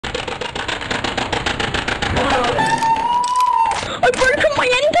I've broken my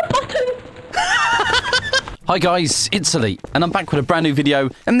enter button! Hi guys, it's Elite, and I'm back with a brand new video.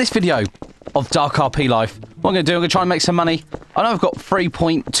 In this video of DarkRP life, what I'm going to do, I'm going to try and make some money. I know I've got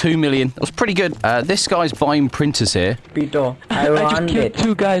 3.2 million. That was pretty good. This guy's buying printers here. Peter, I just killed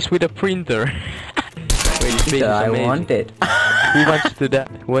 2 guys with a printer. Peter, I want it. Who wants to die?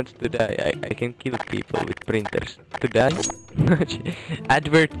 Who wants to die? I can kill people with printers. To die?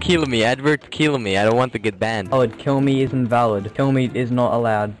 Advert kill me, advert kill me. I don't want to get banned. Oh, kill me isn't valid. Kill me is not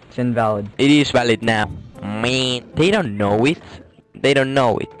allowed. It's invalid. It is valid now. Man, they don't know it. They don't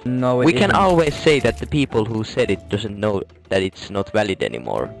know it. No, we can always say that the people who said it doesn't know that it's not valid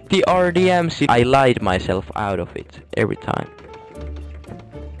anymore. The RDMC, I lied myself out of it every time.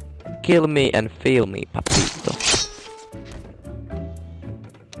 Kill me and feel me, papito.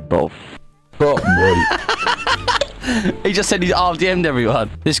 Both. He just said he's RDM'd everyone.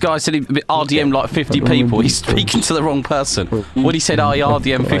 This guy said he RDM'd like 50 people. He's speaking to the wrong person. When he said, oh, he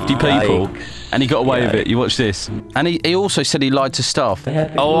RDM'd 50 people, and he got away with it. You watch this. And he also said he lied to staff.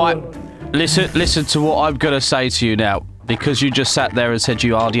 Alright, listen to what I'm going to say to you now. Because you just sat there and said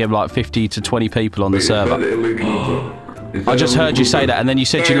you RDM'd like 50 to 20 people on the server. I just heard you say that, and then you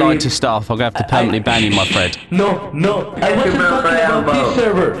said you lied to staff. I'm going to have to permanently ban you, my friend. No, I wasn't talking about this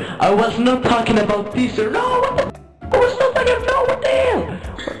server. I was not talking about this server. No, what the I was not talking about, no, what the hell?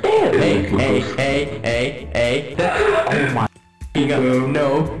 What the hell? Hey. Oh my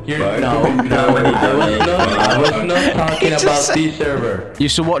no, you're no, I was not talking about this server. You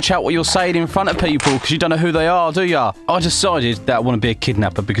should watch out what you're saying in front of people, because you don't know who they are, do ya? I decided that I want to be a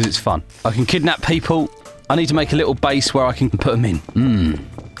kidnapper because it's fun. I can kidnap people. I need to make a little base where I can put them in.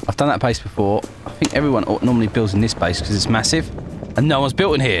 I've done that base before. I think everyone normally builds in this base because it's massive. And no one's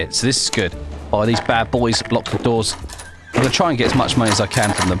built in here, so this is good. Oh, these bad boys block the doors. I'm going to try and get as much money as I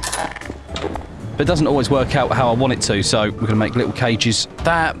can from them. But it doesn't always work out how I want it to, so we're going to make little cages.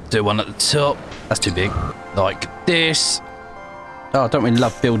 Do one at the top. That's too big. Like this. Oh, I don't really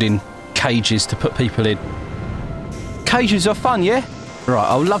love building cages to put people in. Cages are fun, yeah? Right,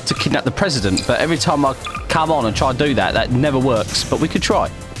 I would love to kidnap the president, but every time I come on and try and do that, that never works. But we could try.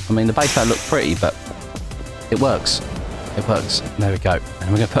 I mean, the base don't look pretty, but it works. It works. There we go.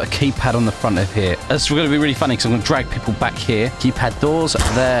 And we're going to put a keypad on the front of here. That's going to be really funny because I'm going to drag people back here. Keypad doors.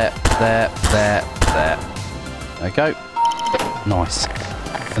 There. There we go. Nice.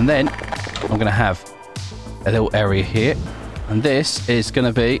 And then I'm going to have a little area here. And this is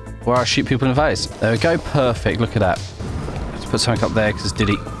going to be where I shoot people in the face. There we go. Perfect. Look at that. Let's put something up there because it's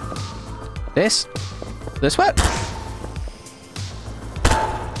Diddy. This work.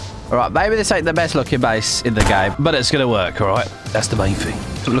 Alright, maybe this ain't the best looking base in the game, but it's going to work, alright? That's the main thing.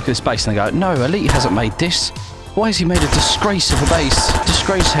 Look at this base and they go, no, Elite hasn't made this. Why has he made a disgrace of a base?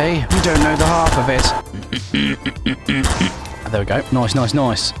 Disgrace, hey? We don't know the half of it. There we go. Nice.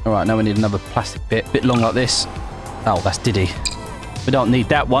 Alright, now we need another plastic bit long like this. Oh, that's Diddy. We don't need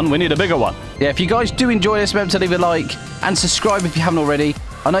that one, we need a bigger one. Yeah, if you guys do enjoy this, remember to leave a like and subscribe if you haven't already.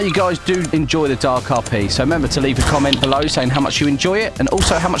 I know you guys do enjoy the DarkRP, so remember to leave a comment below saying how much you enjoy it and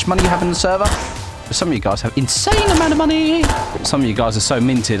also how much money you have in the server. Because some of you guys have insane amount of money. Some of you guys are so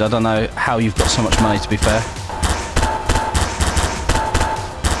minted, I don't know how you've got so much money, to be fair.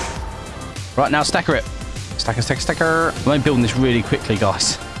 Right, now stacker it. Stacker. I'm only building this really quickly,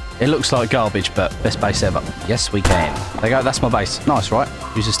 guys. It looks like garbage, but best base ever. Yes, we can. There you go, that's my base. Nice, right?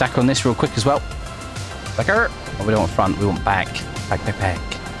 Use a stacker on this real quick as well. Stacker. Oh, we don't want front, we want back. Back.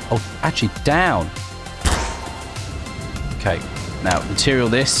 Oh, actually down. Okay, now material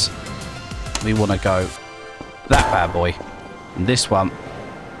this. We want to go that bad boy. And this one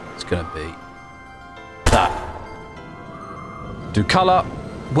is going to be that. Do colour.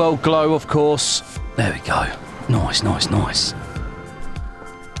 World glow, of course. There we go. Nice. And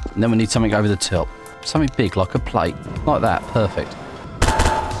then we need something over the top. Something big, like a plate. Like that. Perfect.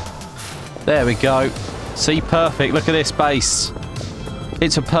 There we go. See, perfect. Look at this base.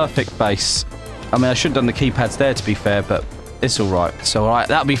 It's a perfect base. I mean, I should have done the keypads there, to be fair, but it's all right. It's all right.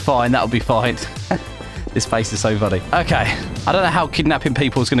 That'll be fine. This base is so funny. Okay. I don't know how kidnapping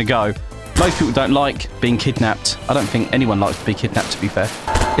people is going to go. Most people don't like being kidnapped. I don't think anyone likes to be kidnapped, to be fair.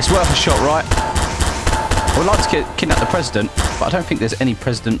 It's worth a shot, right? I would like to kidnap the president, but I don't think there's any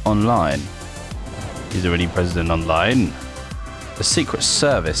president online. Is there any president online? The Secret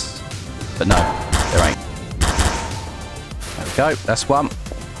Service. But no, there ain't. There we go. That's one.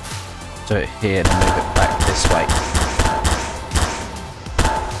 Do it here and move it back this way.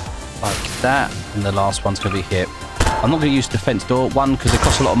 Like that. And the last one's going to be here. I'm not going to use defense door. One, because it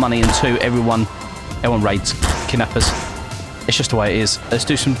costs a lot of money. And two, everyone raids kidnappers. It's just the way it is. Let's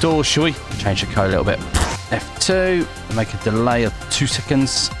do some doors, shall we? Change the code a little bit. F2. Make a delay of 2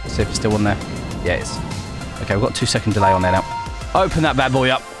 seconds. See if it's still on there. Yeah, it is. Okay, we've got a 2-second delay on there now. Open that bad boy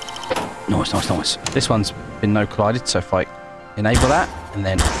up. Nice, nice, nice. This one's been no collided, so if I enable that and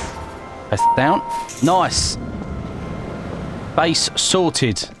then press it down. Nice. Base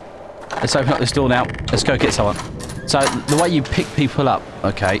sorted. Let's open up this door now. Let's go get someone. So the way you pick people up,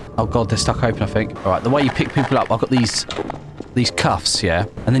 okay. Oh god, they're stuck open, I think. All right, the way you pick people up, I've got these cuffs, yeah,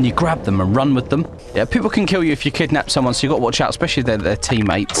 and then you grab them and run with them. Yeah, people can kill you if you kidnap someone, so you got to watch out, especially if they're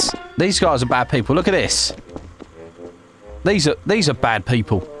teammates. These guys are bad people. Look at this. These are bad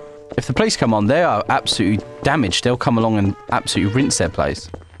people. If the police come on, they are absolutely damaged. They'll come along and absolutely rinse their place.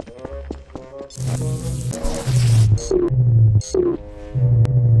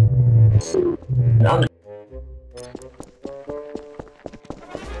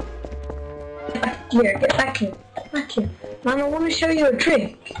 Here, get back here. Get back here. Mom, I want to show you a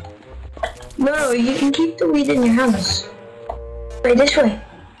trick. No, you can keep the weed in your hands. Wait, this way.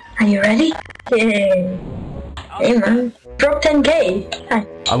 Are you ready? Yeah. Hey, man. Drop 10k. Hi.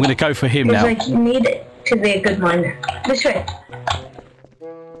 I'm going to go for him now. It's like you need it to be a good miner. This way.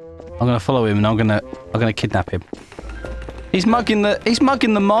 I'm going to follow him and I'm going to kidnap him. He's mugging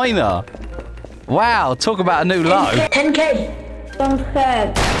the miner. Wow, talk about a new low. 10k. Don't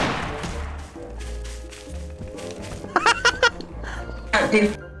sad.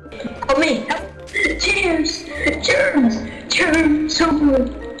 Dude. Oh me! Cheers! Germs! Germs! Someone!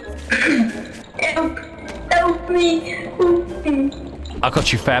 Help! Help me! Help me! I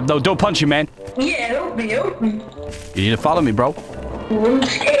got you, fam. No, don't punch him, man. Yeah, help me! Help me! You need to follow me, bro. I'm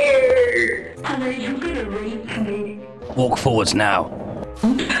scared! Honey, you're gonna rape me. Walk forwards now.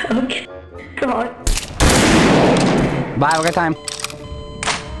 Okay. God. Bye, have a good time.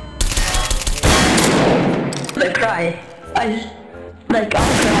 I cry. Like,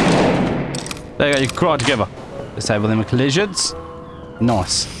 I'll cry. There you go, you can cry together. Disable them collisions.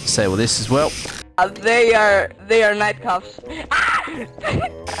 Nice. Disable this as well. They are night cuffs.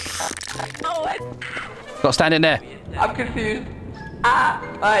 Oh, Got to stand in there. I'm confused.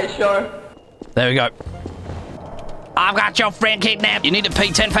 Alright, sure. There we go. I've got your friend kidnapped. You need to pay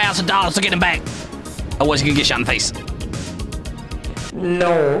 $10,000 to get him back. Otherwise, you can get shot in the face.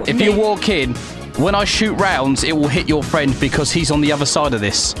 No. If you walk in, when I shoot rounds, it will hit your friend because he's on the other side of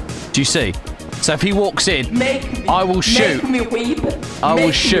this. Do you see? So if he walks in, I will shoot. Make me weep. I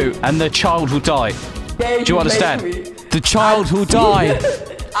will shoot, and the child will die. Do you understand? The child will die.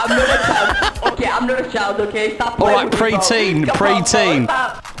 I'm not a child. Okay, I'm not a child. Okay, stop. All right, preteen, preteen.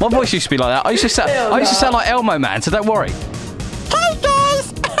 My voice used to be like that. I used to sound like Elmo, man. So don't worry. Hey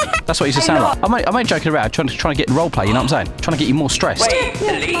guys. That's what it used to sound like. I'm only joking around, trying to get roleplay. You know what I'm saying? Trying to get you more stressed.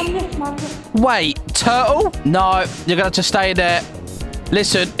 Wait, turtle? No, you're gonna have to stay there.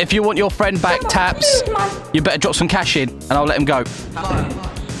 Listen, if you want your friend back, Taps, you better drop some cash in, and I'll let him go.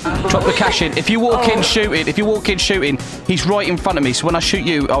 Drop the cash in. If you walk in shooting, he's right in front of me. So when I shoot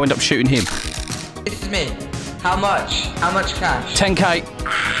you, I'll end up shooting him. This is me. How much? How much cash? 10k.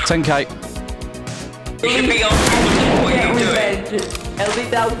 10k. You should be on what are you doing?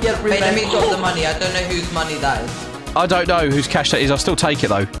 Get me drop the money. I don't know whose money that is. I don't know whose cash that is. I'll still take it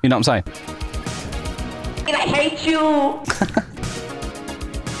though. You know what I'm saying? I hate you.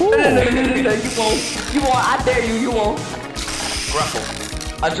 No, you won't. You won't. I dare you. You won't. Grapple.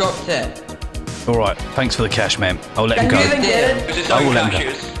 I dropped it. All right. Thanks for the cash, man. I'll let him go. I will let him go.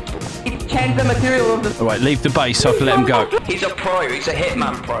 He's changed the material of the... All right. Leave the base so I can let him go. He's a pro. He's a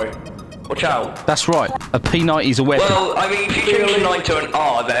hitman pro. Watch out. That's right. A P90 is a weapon. Well, I mean, if you change a 9 to an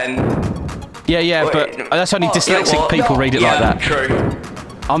R, then... Yeah, but that's only dyslexic people read it like that. True.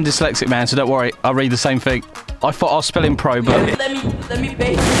 I'm dyslexic, man, so don't worry. I read the same thing. I thought I was spelling pro, but... Let me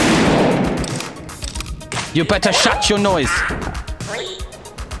bait. You better shut your noise.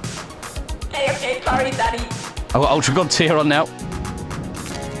 Okay, sorry, Daddy. I've got Ultra God tier on now.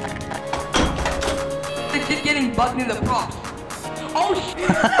 It's just getting bugged in the props. Oh,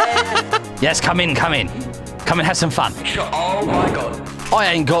 shit. Yes, come in. Come and have some fun. Oh my god. I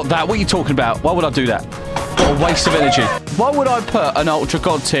ain't got that. What are you talking about? Why would I do that? What a waste of energy. Why would I put an Ultra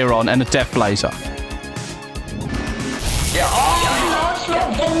God tier on and a Death Blazer? Yeah,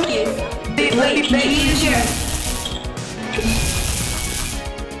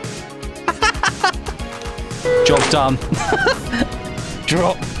 Job done.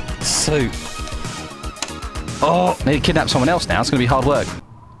 Drop suit. Oh, need to kidnap someone else now. It's going to be hard work.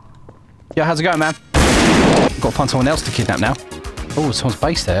 Yo, how's it going, man? Got to find someone else to kidnap now. Oh, someone's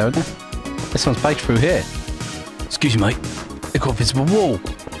base there, isn't there? There's someone's base through here. Excuse me, mate. They've got a visible wall.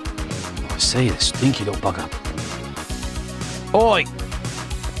 I see, this stinky little bugger. Oi!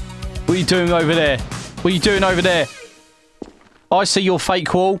 What are you doing over there? What are you doing over there? I see your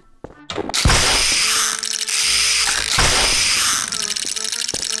fake wall.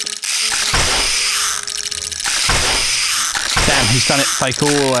 Damn, he's done it fake all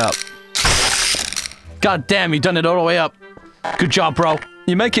the way up. God damn, you done it all the way up. Good job, bro.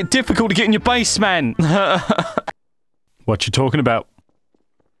 You make it difficult to get in your base, man. What you talking about?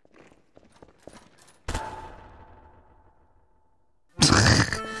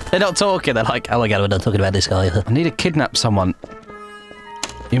 They're not talking. They're like, oh my god, we're not talking about this guy. I need to kidnap someone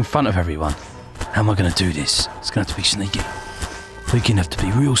in front of everyone. How am I going to do this? It's going to have to be sneaky. We're going to have to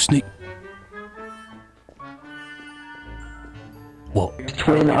be real sneaky. What?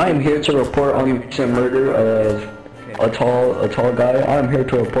 Twin, I am here to report on the murder of a tall guy. I am here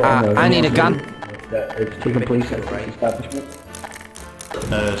to report on I need a gun. That it's taking place at the establishment.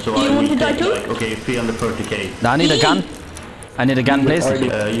 So Do you want to die too? like, okay, 330k. No, I need a gun. I need a gun, please.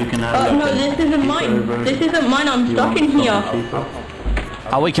 You can have Oh, no, this isn't mine. This isn't mine. I'm stuck in here.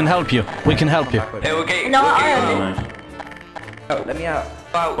 Oh, we can help you. We can help you. Hey, we'll get No, we'll I get am. Nice. Oh, let me out.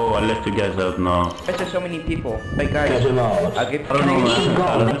 Oh, I left you guys out now. Why is there so many people? Like, guys, I'll give I don't know, man.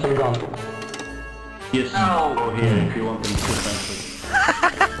 Gone. Yes, go here if you want them to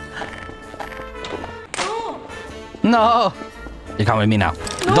transfer. No! You come with me now.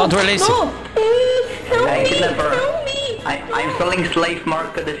 Don't release No, it. please, help Hey, me, Kidnapper. help me. I'm selling slave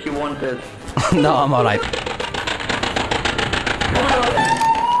market if you want it. No, I'm alright.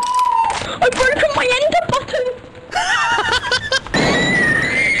 I broke my enter button.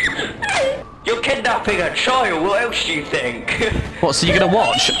 You're kidnapping a child, what else do you think? What, so you're gonna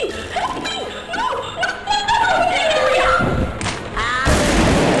watch?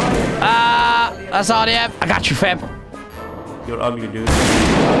 That's all I have. I got you, fam. You're ugly, dude.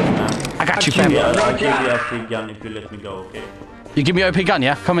 I got you, fam. Yeah, I'll give you a free gun if you let me go, okay? You give me OP gun,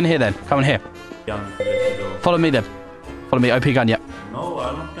 yeah? Come in here then. Come in here. Gun if you let me go. Follow me then. Follow me, OP gun, yeah. No,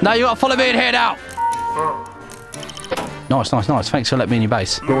 I'm not gonna... No, you gotta follow me in here now. Nice, nice, nice. Thanks for letting me in your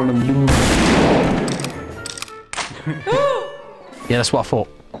base. Yeah, that's what I thought.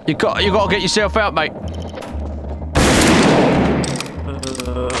 You gotta get yourself out, mate.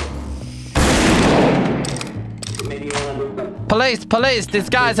 Police, police, these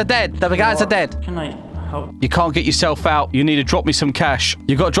guys are dead. The guys are dead. Can I help? You can't get yourself out. You need to drop me some cash.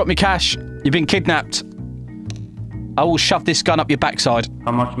 You gotta drop me cash. You've been kidnapped. I will shove this gun up your backside.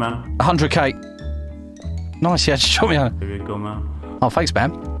 How much, man? 100k. Nice, yeah, just drop me on. Here you go, man. Oh, thanks,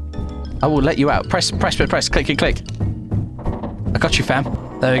 man. I will let you out. Press, click. I got you, fam.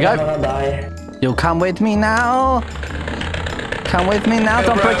 There we go. You'll come with me now. Come with me now.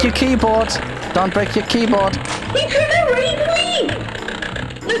 Don't break your keyboard. Don't break your keyboard. He tried to rape me.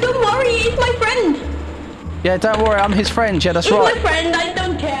 No, don't worry. He's my friend. Yeah, don't worry. I'm his friend. Yeah, that's He's right. my friend. I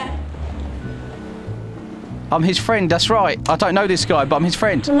don't care. I'm his friend. That's right. I don't know this guy, but I'm his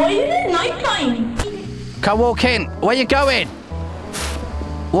friend. Why is it nighttime? Come walk in. Where you going?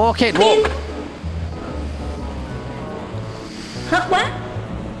 Walk in. Walk. Huh, where?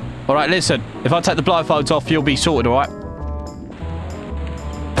 All right, listen. If I take the blindfolds off, you'll be sorted, all right?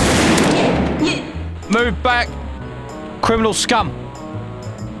 Yeah. Move back. Criminal scum.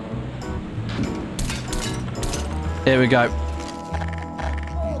 Here we go.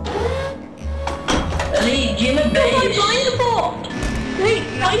 Hey, Gmod Darkrp. Hey,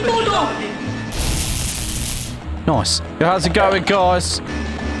 blindfold off. Nice. How's it going, guys?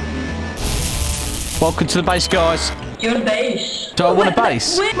 Welcome to the base, guys. Your base. Do I want a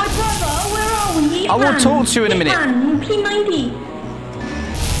base? My brother, where are we? I will talk to you in a minute. P90.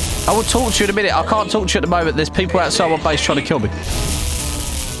 I will talk to you in a minute. I can't talk to you at the moment. There's people outside my base trying to kill me.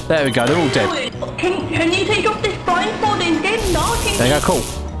 There we go. They're all dead. Can you take off this blindfold? It's getting dark. There you go. Cool.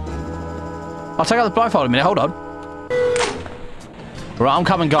 I'll take out the blindfold in a minute. Hold on. Right, I'm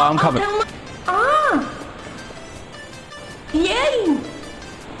coming, guy. I'm coming. Ah. Yay.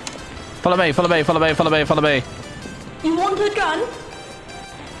 Follow me. Follow me. Follow me. Follow me. Follow me. You want a gun?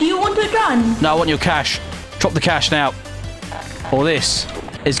 Do you want a gun? No, I want your cash. Drop the cash now. Or this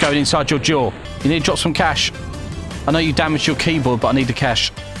is going inside your jaw. You need to drop some cash. I know you damaged your keyboard, but I need the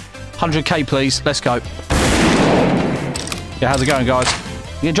cash. 100k, please. Let's go. Yeah, how's it going, guys?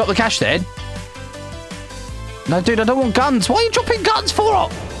 You gonna drop the cash then? No, dude, I don't want guns. Why are you dropping guns for?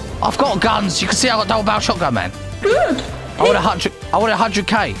 I've got guns. You can see I got double barrel shotgun, man. Good. I want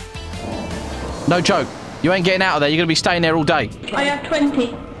 100k. No joke. You ain't getting out of there. You're gonna be staying there all day. I have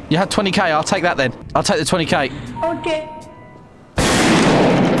 20. You had 20k. I'll take that then. I'll take the 20k. Okay.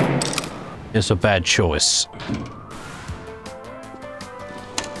 It's a bad choice.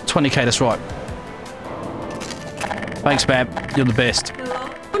 20k, that's right. Thanks, man. You're the best.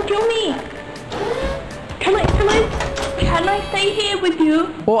 Don't kill me. Can I stay here with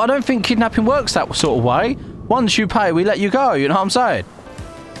you? Well, I don't think kidnapping works that sort of way. Once you pay, we let you go. You know what I'm saying?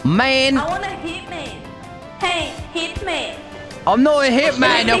 Man. I want a hitman. Hey, hitman. I'm not a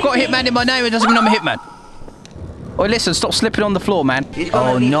hitman. I've got hitman in my name. It doesn't mean I'm a hitman. Oh, listen, stop slipping on the floor, man.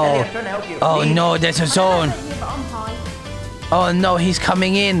 Oh, no. Oh, no, there's a zone. Oh, no, he's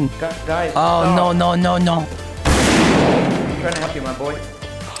coming in. Guys, oh, no, no, no, no. I'm trying to help you, my boy.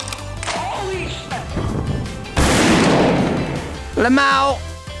 Lamau!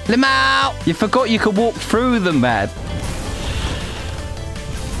 Lamau! You forgot you could walk through them, man.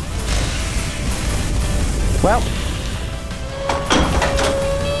 Well.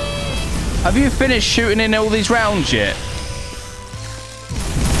 Have you finished shooting in all these rounds yet?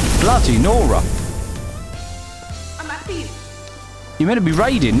 Bloody Nora. I'm after you. You're meant to be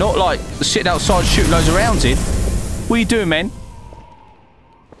raiding, not like sitting outside shooting loads of rounds in. What are you doing, man?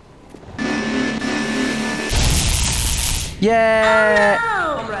 Yeah!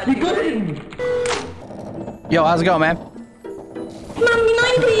 Yo, how's it going, man? Mommy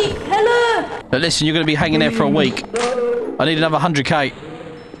 90! Hello! But listen, you're going to be hanging there for a week. I need another 100k.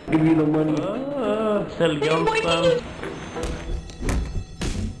 Give me the money. Sell guns,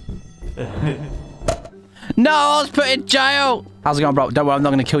 No, I was put in jail! How's it going, bro? Don't worry, I'm not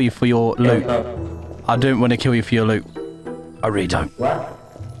going to kill you for your loot. I don't want to kill you for your loot. I really don't. What?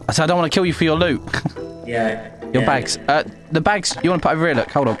 I said I don't want to kill you for your loot. Yeah. Your bags. The bags, you want to put over here, look.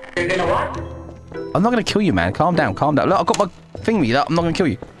 Hold on. You're gonna what? I'm not going to kill you, man. Calm down, calm down. Look, I've got my thingy. Look, I'm not going to kill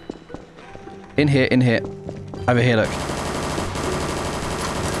you. In here, in here. Over here, look.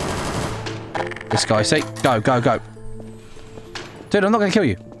 This guy, see? Go, go, go. Dude, I'm not going to kill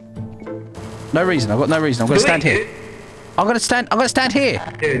you. No reason. I've got no reason. I'm going to stand here. I'm going to stand here.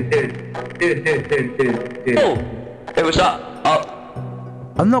 Dude. Oh, it was up. Oh.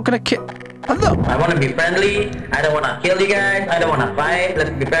 I'm not going to kill... I'm not... I want to be friendly. I don't want to kill you guys. I don't want to fight.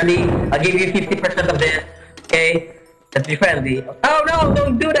 Let's be friendly. I'll give you 50% of this. Okay? Let's be friendly. Oh no,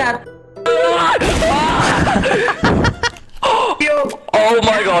 don't do that. Oh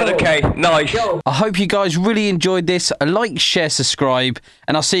my god, okay, nice. I hope you guys really enjoyed this. Like, share, subscribe,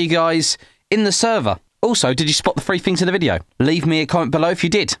 and I'll see you guys in the server. Also, did you spot the 3 things in the video? Leave me a comment below if you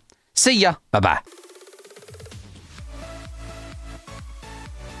did. See ya. Bye-bye.